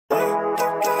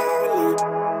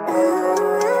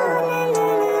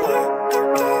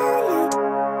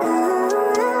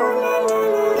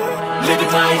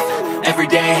Living life,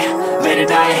 everyday, late at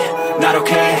night, not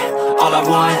okay. All I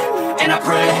want, and I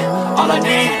pray, all I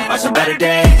need are some better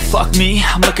days. Fuck me,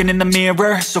 I'm looking in the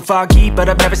mirror, so foggy, but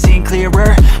I've never seen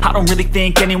clearer. I don't really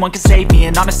think anyone can save me,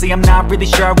 and honestly I'm not really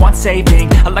sure I want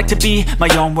saving. I like to be my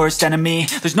own worst enemy.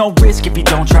 There's no risk if you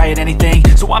don't try at anything,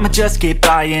 so I'ma just keep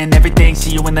buying everything.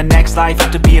 See you in the next life,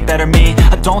 hope to be a better me.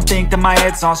 I don't think that my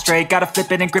head's on straight, gotta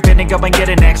flip it and grip it and go and get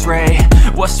an x-ray.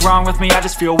 What's wrong with me? I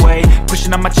just feel weight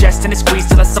pushing on my chest and it squeezes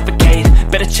till I suffocate.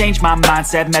 Better change my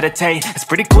mindset, meditate. It's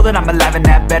pretty cool that I'm alive and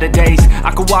have better days.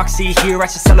 I could walk, see, hear, I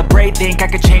should celebrate. Think I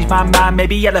could change my mind,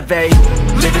 maybe elevate.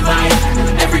 Living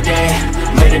life, everyday,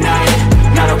 late at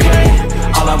night, not okay.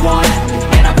 All I want,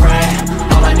 and I pray,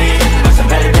 all I need are some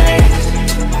better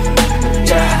days.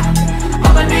 Yeah,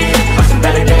 all I need are some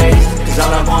better days. Cause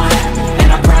all I want,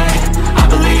 and I pray, I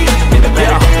believe in the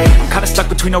better days. I'm kinda stuck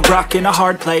between a rock and a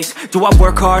hard place. Do I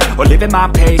work hard or live at my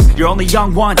pace? You're only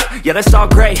young once, yeah that's all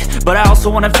great, but I also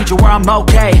want a future where I'm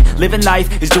okay. Living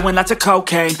life is doing lots of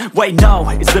cocaine. Wait no,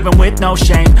 it's living with no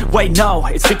shame. Wait no,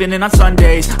 it's sleeping in on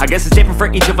Sundays. I guess it's different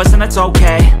for each of us and that's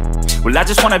okay. Well I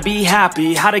just wanna be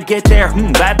happy, how to get there?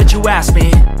 Glad that you asked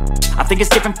me. I think it's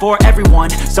different for everyone.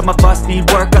 Some of us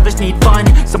need work, others need fun.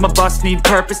 Some of us need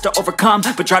purpose to overcome.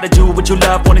 But try to do what you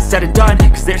love when it's said and done.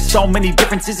 Cause there's so many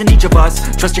differences in each of us.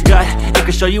 Trust your gut, it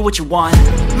can show you what you want.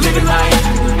 Living life,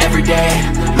 everyday,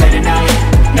 late at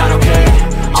night, not okay.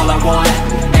 All I want,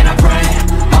 and I pray,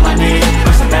 all I need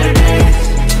are some better days.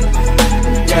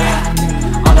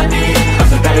 Yeah, all I need are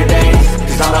some better days.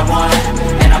 Cause all I want,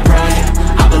 and I pray,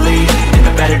 I believe in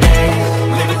the better days.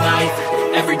 Living life,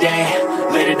 everyday,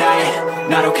 late at night,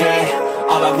 not okay.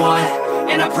 All I want,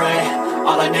 and I pray,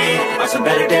 all I need are some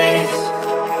better days.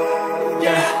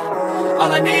 Yeah,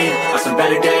 all I need are some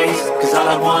better days. Cause all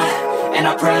I want, and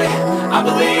I pray, I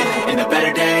believe in the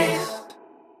better days.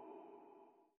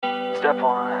 Step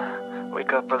 1,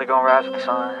 wake up early, gonna rise with the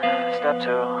sun. Step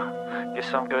 2, get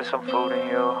some good, some food in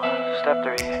you. Step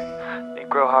 3,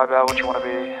 think real hard about what you wanna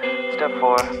be. Step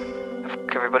 4,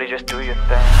 everybody just do your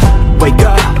thing. Wake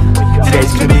up,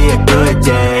 today's gonna be a good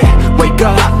day. Wake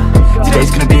up,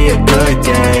 today's gonna be a good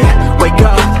day. Wake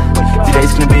up,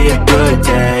 today's gonna be a good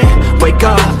day. Wake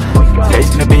up, today's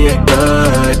gonna be a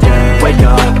good day. Wake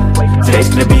up, today's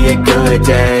gonna be a good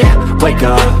day. Wake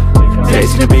up,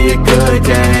 today's gonna be a good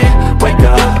day. Wake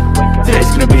up, today's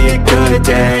gonna be a good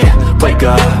day. Wake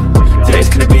up, today's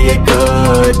gonna be a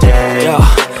good day. Yo.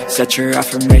 Set your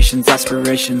affirmations,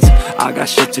 aspirations. I got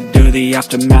shit to do, the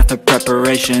aftermath of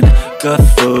preparation. Good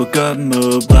food, good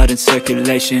mood, blood in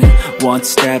circulation. One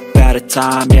step at a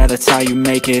time, yeah that's how you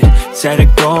make it. Set a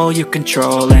goal you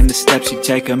control and the steps you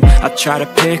take them. I try to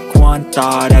pick one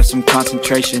thought, have some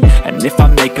concentration. And if I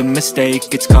make a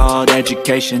mistake, it's called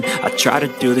education. I try to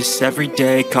do this every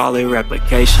day, call it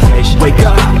replication. Wake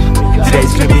up,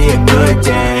 today's gonna be a good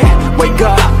day. Wake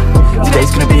up,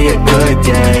 today's gonna be a good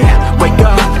day. Wake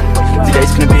up,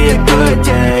 today's gonna be a good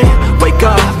day. Wake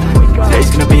up, today's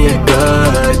gonna be a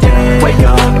good day. Wake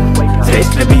up, today's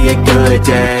gonna be a good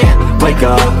day. Wake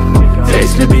up,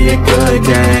 today's gonna be a good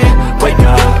day. Wake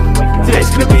up, today's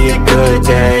gonna be a good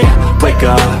day. Wake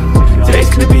up, today's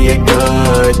gonna be a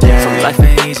good day. So life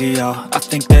ain't easy, yo, I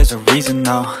think there's a reason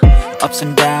though. Ups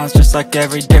and downs, just like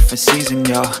every different season,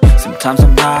 yo. Sometimes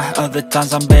I'm high, other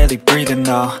times I'm barely breathing,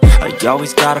 though. I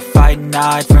always gotta fight and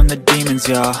hide from the demons,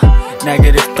 yo.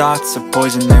 Negative thoughts are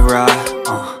poison, they rot.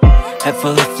 Head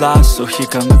full of flies, so here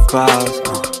come the clouds.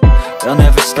 They'll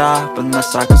never stop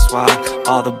unless I can swap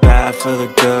all the bad for the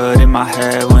good in my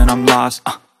head when I'm lost.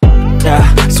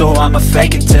 Yeah, so I'ma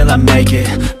fake it till I make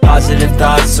it. Positive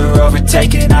thoughts are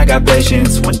overtaken, I got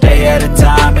patience. One day at a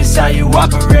time is how you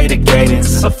operate a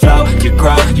cadence. A flow, you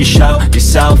grow, you show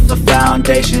yourself a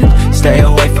foundation. Stay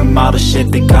away from all the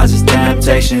shit that causes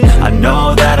temptation. I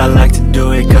know that I like to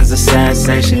do it cause it's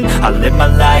sensation. I live my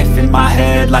life in my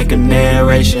head like a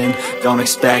narration. Don't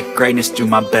expect greatness, do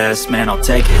my best, man, I'll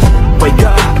take it. Wake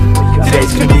up,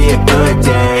 today's gonna be a good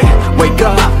day. Wake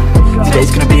up,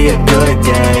 today's gonna be a good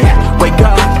day. Wake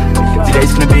up,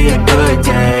 today's gonna be a good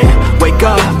day. Wake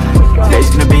up, today's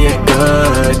gonna be a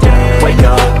good day. Wake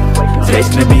up, today's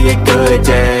gonna be a good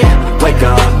day. Wake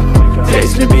up,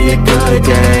 today's gonna be a good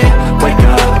day. Wake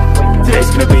up, today's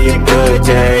gonna be a good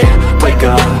day. Wake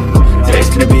up, today's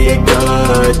gonna be a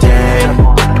good day.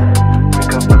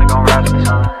 Wake up, really gonna rise with the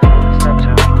sun. Step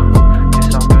 2, get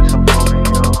some good, some food in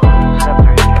you. Step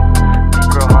 3, think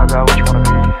real hard about what you wanna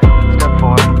be. Step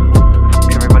 4,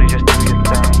 everybody just do your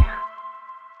thing.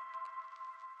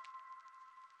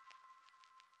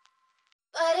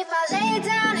 But if I lay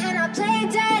down and I play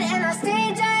dead and I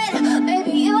stay dead,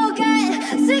 maybe you'll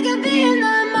get sick of being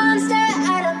the monster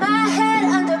out of my head.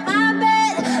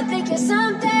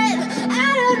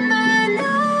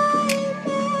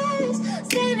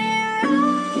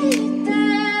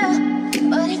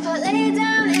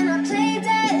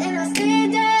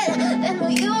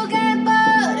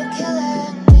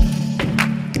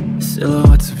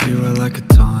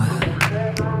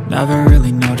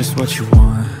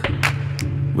 want.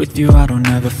 With you I don't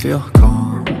ever feel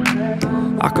calm.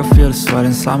 I can feel the sweat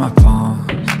inside my palms.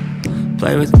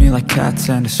 Play with me like cats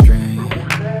and a string.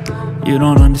 You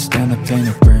don't understand the pain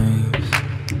it brings.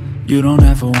 You don't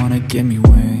ever wanna give me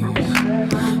wings.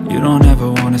 You don't ever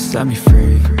wanna set me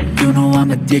free. You know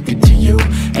I'm addicted to you,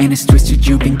 and it's twisted,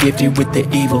 you've been gifted with the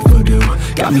evil voodoo.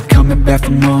 Got me coming back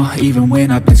for more, even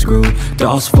when I've been screwed.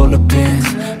 Dolls full of pins,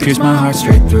 pierce my heart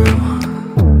straight through.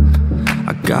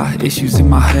 I got issues in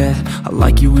my head, I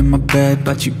like you in my bed,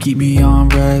 but you keep me on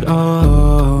red.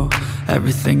 Oh,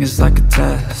 everything is like a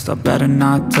test, I better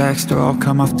not text or I'll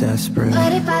come off desperate.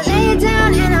 But if I lay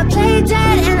down and I play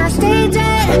dead and I stay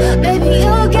dead, baby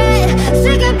you'll get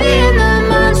sick of being the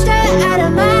monster out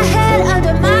of my head,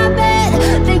 under my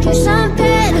bed, thinking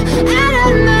something out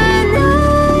of my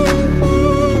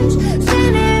nightmares,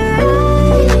 standing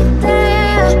right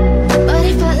there. But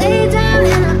if I lay down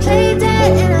and I play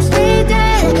dead and I stay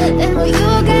dead, then will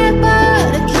you get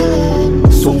bored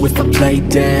again? So if I play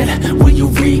dead, will you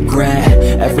regret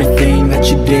everything that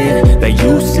you did, that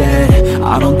you said?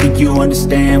 I don't think you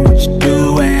understand what you're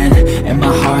doing, and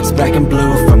my heart's black and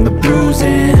blue from the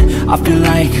bruising. I feel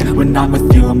like when I'm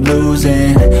with you I'm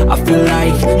losing. I feel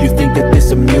like you think that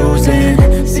this amusing,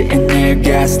 sitting there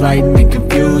gaslighting and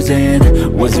confusing.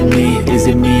 Was it me? Is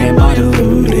it me? Am I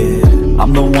deluded?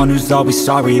 I'm the one who's always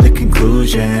sorry, the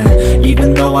conclusion,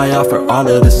 even though I offer all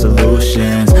of the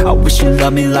solutions. I wish you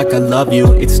loved me like I love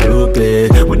you, it's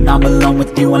stupid. When I'm alone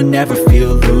with you I never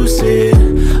feel lucid.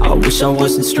 I wish I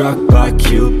wasn't struck by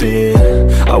Cupid.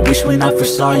 I wish when I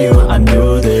first saw you I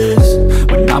knew this.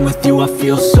 When I'm with you I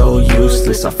feel so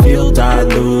useless, I feel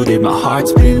diluted, my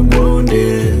heart's been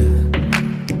wounded.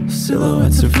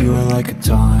 Silhouettes of you are like a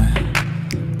taunt,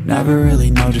 never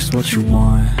really know just what you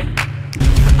want.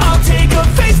 I'll take a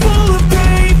face full of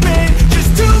pavement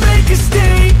just to make a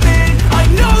statement. I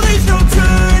know there's no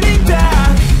turning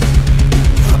back.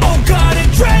 Oh God,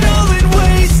 adrenaline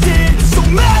wasted, so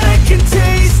mad I can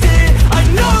taste it. I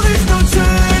know there's no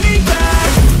turning back.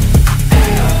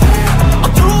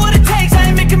 I'll do what it takes, I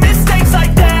ain't making mistakes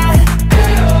like that.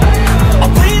 I'll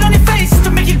bleed on your face to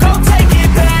make you go take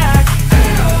it back.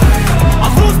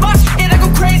 I'll lose my shit and I go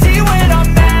crazy when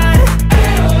I'm mad.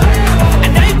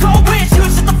 And now you go wish you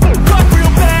shut the fuck up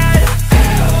real bad.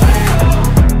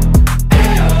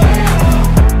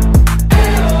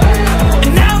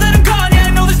 And now that I'm gone, yeah, I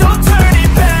know there's no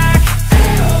turning back.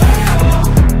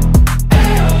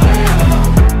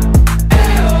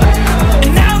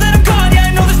 And now that I'm gone, yeah,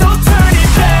 I know there's no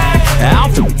turning back.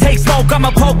 I'll take smoke,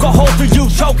 I'ma poke a hole through you,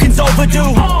 choking's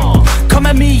overdue. Come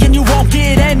at me and you won't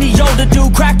get any older,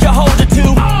 dude. Crack your holder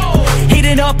too.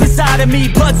 Heating up inside of me,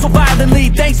 blood so violently.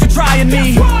 Thanks for trying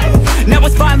me. Now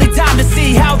it's finally time to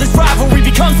see how this rivalry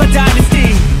becomes a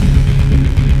dynasty.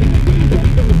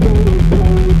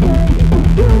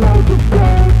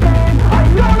 I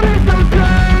know there's no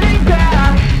turning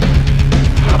back.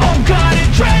 Oh God,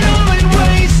 adrenaline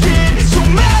wasted, so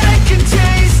mad I can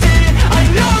taste it. I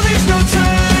know there's no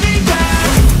turning back.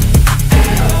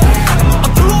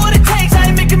 I'll do what it takes, I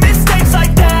ain't making mistakes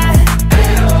like that.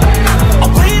 I'll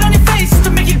bleed on your face to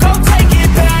make you go take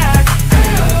it back.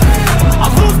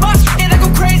 I'll lose my shit and I go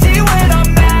crazy when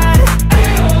I'm mad.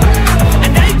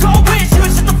 And now you go wish you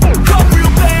shut the fuck up real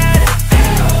bad.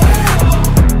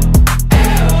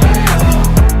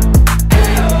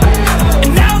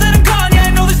 And now that I'm gone, yeah, I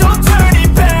know there's no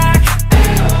turning back.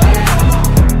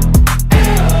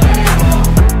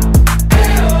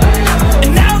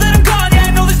 And now that I'm gone, yeah,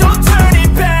 I know there's no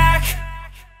turning back.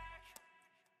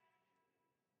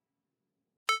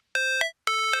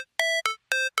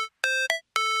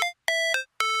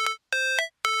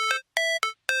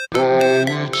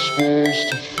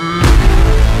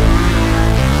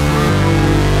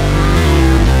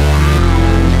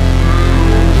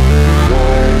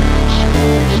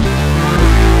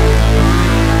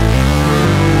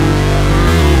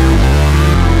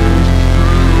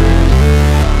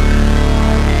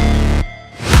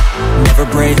 Never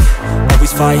break,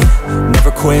 always fight,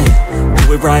 never quit,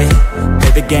 do it right,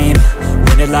 play the game,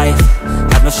 win it life,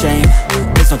 have no shame,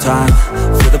 there's no time,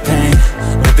 feel the pain,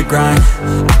 live the grind,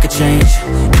 I could change,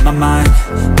 in my mind,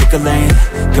 pick a lane,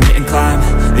 commit and climb,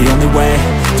 the only way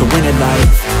to win it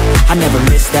life. I never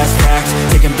miss, that's fact,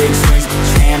 taking big swings, put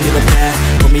your hand to the bat,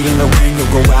 put me in the ring,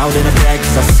 you'll go out in a bag,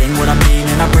 cause I sing what I mean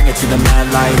and I bring it to the mad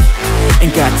light.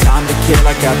 Ain't got time to kill,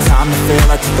 I got time to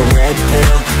feel, I took the red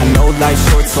pill, I know life's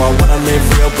short so I wanna live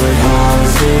real, but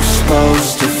how's it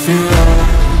supposed to feel?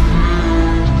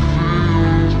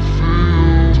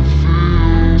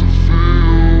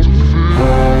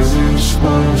 How's it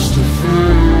supposed to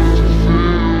feel?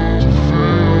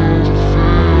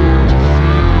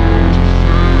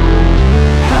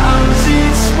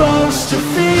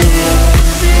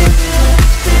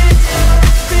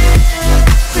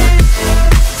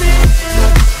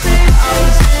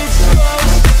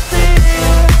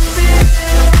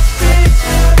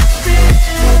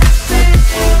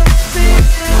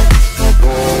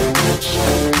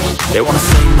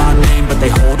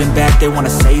 wanna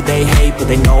say they hate, but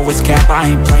they know it's cap. I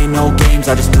ain't playing no games,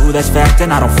 I just do, that's fact.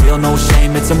 And I don't feel no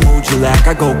shame, it's a mood you lack.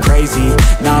 I go crazy,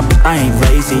 nah, but I ain't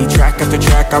lazy. Track after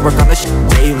track, I work on this shit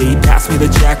daily. Pass me the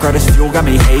jack, right as fuel, got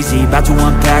me hazy. About to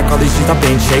unpack all these things I've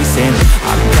been chasing.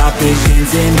 I've got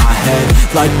visions in my head,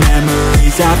 like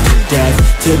memories after death.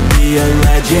 To be a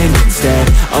legend instead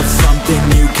of something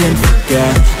you can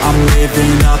forget. I'm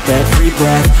living up every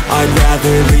breath, I'd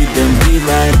rather lead than be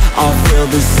led. I'll fill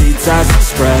the seats as I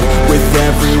spread with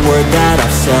every word that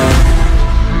I've said.